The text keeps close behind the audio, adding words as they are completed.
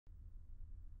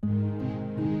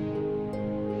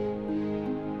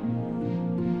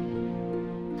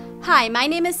Hi, my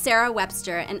name is Sarah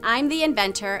Webster, and I'm the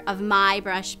inventor of My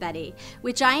Brush Betty,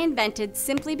 which I invented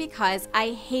simply because I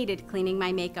hated cleaning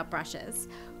my makeup brushes.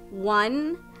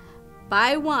 One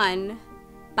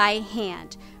by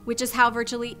hand, which is how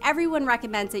virtually everyone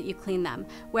recommends that you clean them,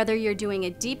 whether you're doing a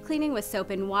deep cleaning with soap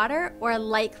and water or a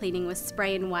light cleaning with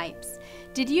spray and wipes.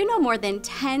 Did you know more than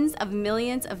tens of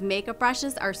millions of makeup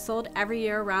brushes are sold every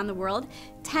year around the world?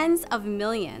 Tens of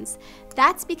millions.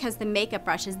 That's because the makeup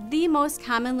brush is the most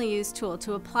commonly used tool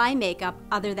to apply makeup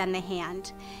other than the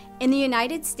hand. In the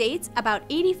United States, about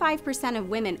 85% of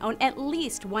women own at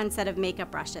least one set of makeup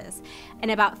brushes,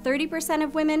 and about 30%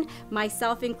 of women,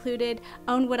 myself included,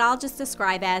 own what I'll just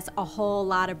describe as a whole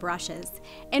lot of brushes.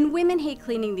 And women hate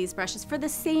cleaning these brushes for the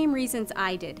same reasons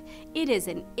I did. It is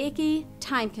an icky,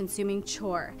 time-consuming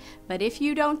chore, but if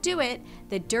you don't do it,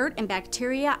 the dirt and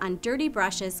bacteria on dirty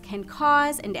brushes can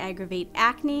cause and aggravate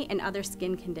acne and other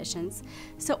skin conditions.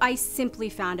 So I simply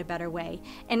found a better way,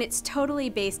 and it's totally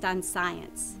based on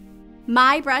science.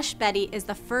 My Brush Betty is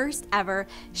the first ever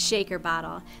shaker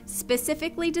bottle,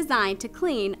 specifically designed to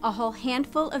clean a whole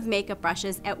handful of makeup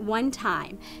brushes at one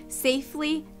time,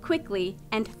 safely, quickly,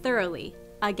 and thoroughly.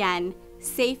 Again,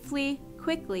 safely,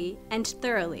 quickly, and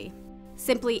thoroughly.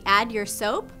 Simply add your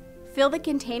soap, fill the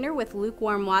container with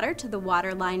lukewarm water to the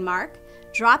waterline mark,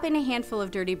 drop in a handful of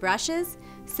dirty brushes,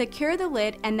 secure the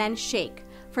lid, and then shake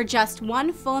for just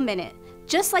 1 full minute.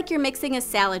 Just like you're mixing a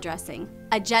salad dressing,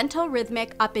 a gentle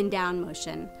rhythmic up and down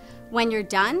motion. When you're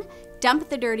done, dump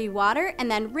the dirty water and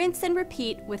then rinse and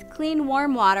repeat with clean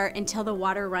warm water until the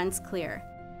water runs clear.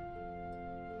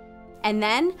 And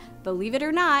then, believe it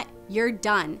or not, you're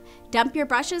done. Dump your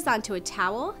brushes onto a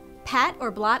towel, pat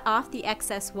or blot off the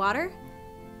excess water,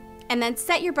 and then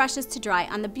set your brushes to dry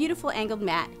on the beautiful angled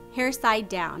mat, hair side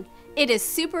down. It is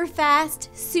super fast,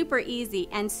 super easy,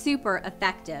 and super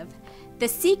effective. The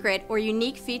secret or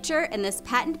unique feature in this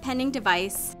patent-pending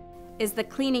device is the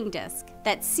cleaning disc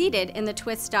that's seated in the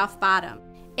twist-off bottom.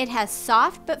 It has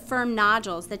soft but firm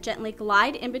nodules that gently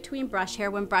glide in between brush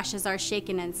hair when brushes are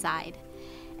shaken inside.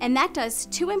 And that does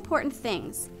 2 important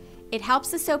things. It helps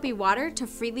the soapy water to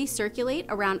freely circulate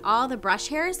around all the brush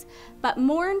hairs, but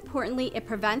more importantly, it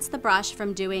prevents the brush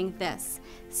from doing this,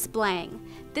 splaying.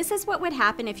 This is what would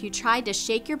happen if you tried to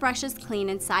shake your brushes clean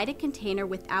inside a container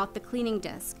without the cleaning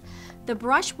disc. The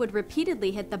brush would repeatedly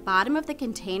hit the bottom of the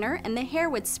container and the hair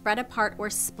would spread apart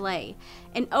or splay.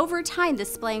 And over time, the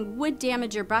splaying would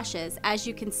damage your brushes, as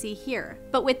you can see here.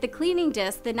 But with the cleaning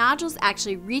disc, the nodules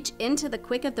actually reach into the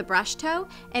quick of the brush toe,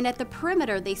 and at the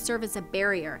perimeter, they serve as a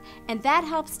barrier. And that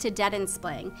helps to deaden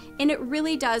splaying. And it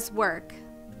really does work,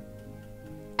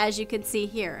 as you can see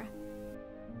here.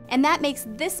 And that makes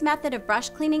this method of brush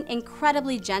cleaning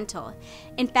incredibly gentle.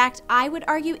 In fact, I would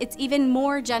argue it's even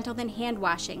more gentle than hand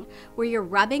washing, where you're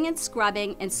rubbing and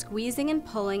scrubbing and squeezing and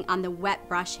pulling on the wet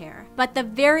brush hair. But the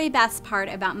very best part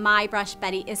about My Brush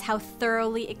Betty is how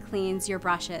thoroughly it cleans your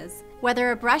brushes.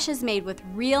 Whether a brush is made with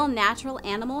real natural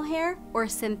animal hair or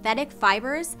synthetic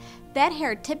fibers, that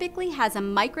hair typically has a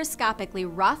microscopically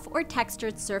rough or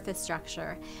textured surface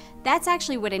structure. That's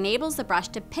actually what enables the brush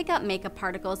to pick up makeup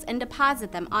particles and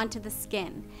deposit them onto the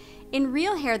skin. In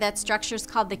real hair, that structure is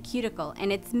called the cuticle,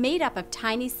 and it's made up of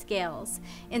tiny scales.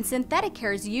 And synthetic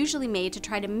hair is usually made to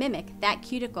try to mimic that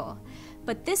cuticle.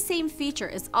 But this same feature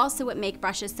is also what makes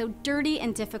brushes so dirty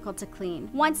and difficult to clean.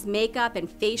 Once makeup and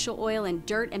facial oil and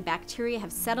dirt and bacteria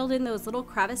have settled in those little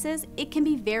crevices, it can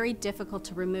be very difficult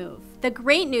to remove. The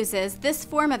great news is this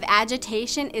form of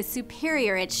agitation is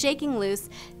superior at shaking loose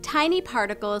tiny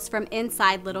particles from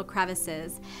inside little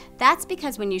crevices. That's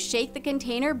because when you shake the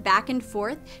container back and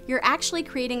forth, you're actually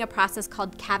creating a process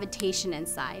called cavitation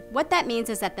inside. What that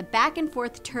means is that the back and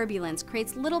forth turbulence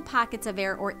creates little pockets of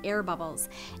air or air bubbles,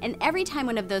 and every time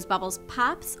one of those bubbles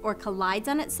pops or collides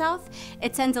on itself,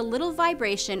 it sends a little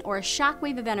vibration or a shock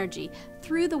wave of energy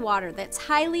through the water that's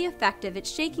highly effective at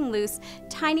shaking loose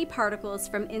tiny particles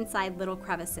from inside little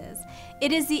crevices.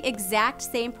 It is the exact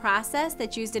same process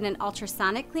that's used in an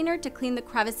ultrasonic cleaner to clean the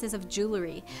crevices of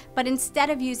jewelry, but instead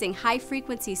of using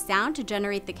high-frequency sound to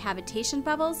generate the cavitation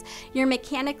bubbles, you're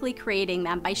mechanically creating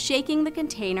them by shaking the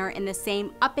container in the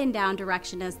same up and down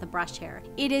direction as the brush hair.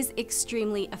 It is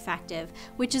extremely effective,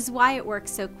 which is why it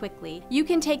works so quickly. You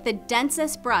can take the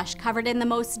densest brush covered in the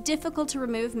most difficult to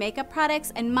remove makeup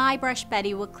products, and My Brush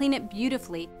Betty will clean it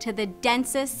beautifully to the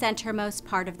densest centermost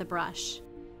part of the brush.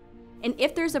 And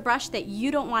if there's a brush that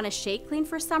you don't want to shake clean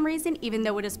for some reason, even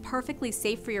though it is perfectly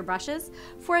safe for your brushes,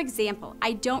 for example,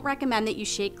 I don't recommend that you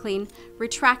shake clean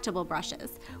retractable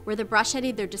brushes, where the brush head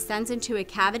either descends into a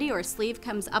cavity or a sleeve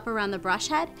comes up around the brush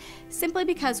head, simply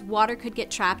because water could get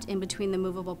trapped in between the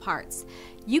movable parts.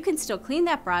 You can still clean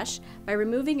that brush by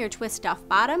removing your twist-off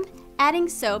bottom, adding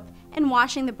soap, and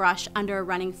washing the brush under a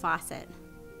running faucet.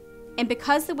 And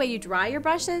because the way you dry your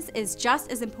brushes is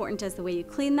just as important as the way you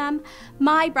clean them,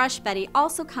 my Brush Buddy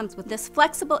also comes with this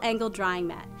flexible angle drying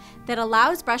mat that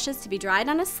allows brushes to be dried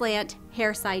on a slant,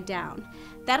 hair side down.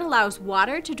 That allows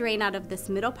water to drain out of this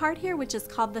middle part here, which is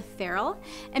called the ferrule,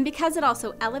 and because it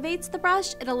also elevates the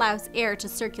brush, it allows air to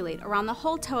circulate around the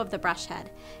whole toe of the brush head,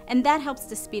 and that helps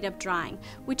to speed up drying,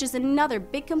 which is another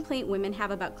big complaint women have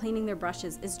about cleaning their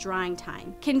brushes is drying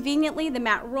time. Conveniently, the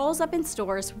mat rolls up in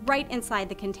stores right inside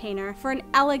the container for an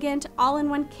elegant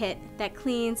all-in-one kit that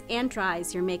cleans and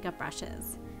dries your makeup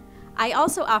brushes. I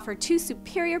also offer two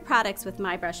superior products with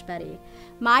My Brush Buddy: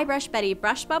 My Brush Buddy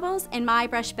Brush Bubbles and My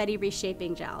Brush Buddy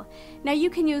Reshaping Gel. Now you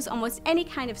can use almost any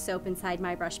kind of soap inside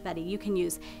My Brush Buddy. You can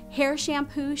use hair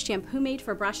shampoo, shampoo made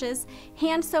for brushes,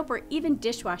 hand soap, or even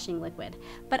dishwashing liquid.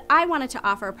 But I wanted to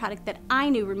offer a product that I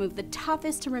knew removed the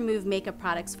toughest to remove makeup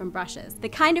products from brushes. The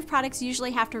kind of products you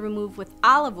usually have to remove with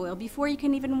olive oil before you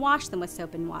can even wash them with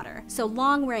soap and water. So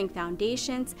long-wearing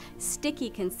foundations, sticky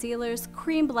concealers,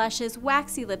 cream blushes,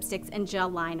 waxy lipsticks, and gel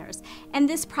liners. And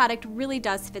this product really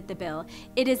does fit the bill.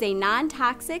 It is a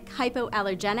non-toxic,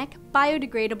 hypoallergenic,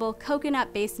 biodegradable,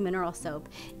 coconut-based mineral soap.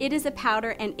 It is a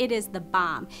powder and it is the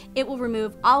bomb. It will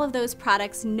remove all of those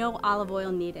products, no olive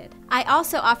oil needed. I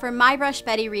also offer My Brush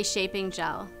Buddy Reshaping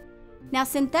Gel. Now,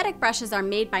 synthetic brushes are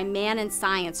made by man and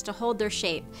science to hold their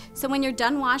shape, so when you're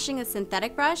done washing a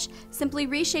synthetic brush, simply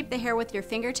reshape the hair with your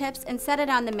fingertips and set it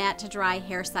on the mat to dry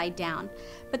hair side down.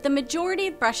 But the majority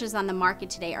of brushes on the market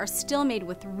today are still made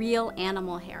with real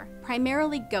animal hair,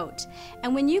 primarily goat,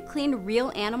 and when you clean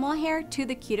real animal hair to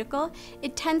the cuticle,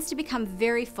 it tends to become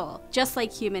very full, just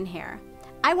like human hair.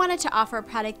 I wanted to offer a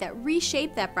product that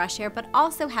reshaped that brush hair but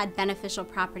also had beneficial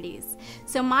properties.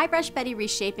 So My Brush Buddy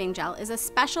Reshaping Gel is a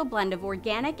special blend of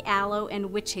organic aloe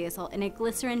and witch hazel in a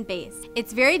glycerin base.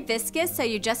 It's very viscous, so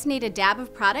you just need a dab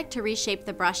of product to reshape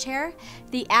the brush hair.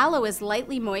 The aloe is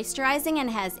lightly moisturizing and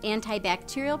has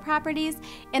antibacterial properties,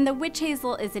 and the witch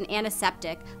hazel is an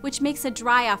antiseptic, which makes a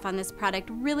dry off on this product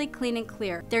really clean and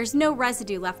clear. There's no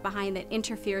residue left behind that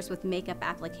interferes with makeup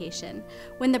application.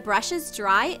 When the brush is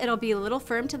dry, it'll be a little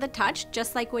firm to the touch,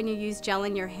 just like when you use gel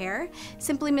in your hair.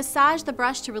 Simply massage the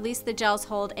brush to release the gel's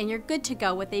hold and you're good to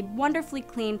go with a wonderfully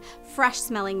clean, fresh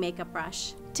smelling makeup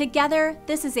brush. Together,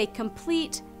 this is a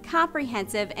complete,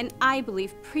 comprehensive, and I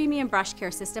believe premium brush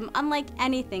care system unlike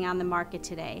anything on the market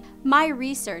today. My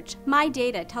research, my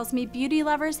data tells me beauty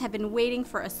lovers have been waiting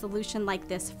for a solution like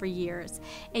this for years,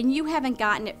 and you haven't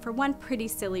gotten it for one pretty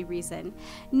silly reason.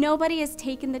 Nobody has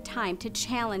taken the time to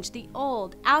challenge the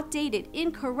old, outdated,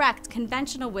 incorrect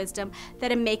conventional wisdom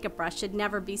that a makeup brush should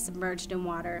never be submerged in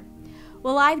water.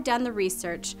 Well, I've done the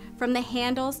research, from the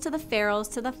handles to the ferrules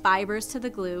to the fibers to the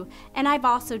glue, and I've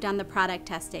also done the product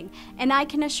testing, and I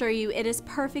can assure you it is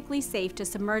perfectly safe to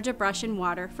submerge a brush in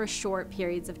water for short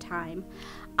periods of time.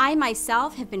 I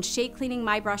myself have been shake cleaning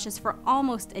my brushes for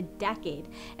almost a decade,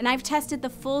 and I've tested the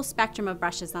full spectrum of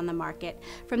brushes on the market,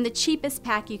 from the cheapest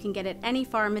pack you can get at any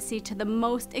pharmacy to the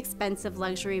most expensive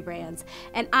luxury brands,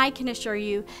 and I can assure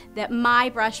you that My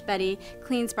Brush Buddy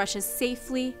cleans brushes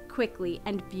safely, quickly,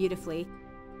 and beautifully.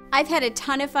 I've had a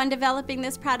ton of fun developing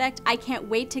this product. I can't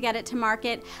wait to get it to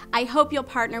market. I hope you'll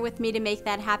partner with me to make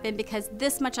that happen, because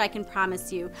this much I can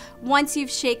promise you. Once you've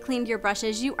shake cleaned your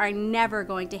brushes, you are never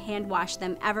going to hand wash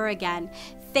them ever again.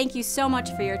 Thank you so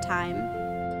much for your time.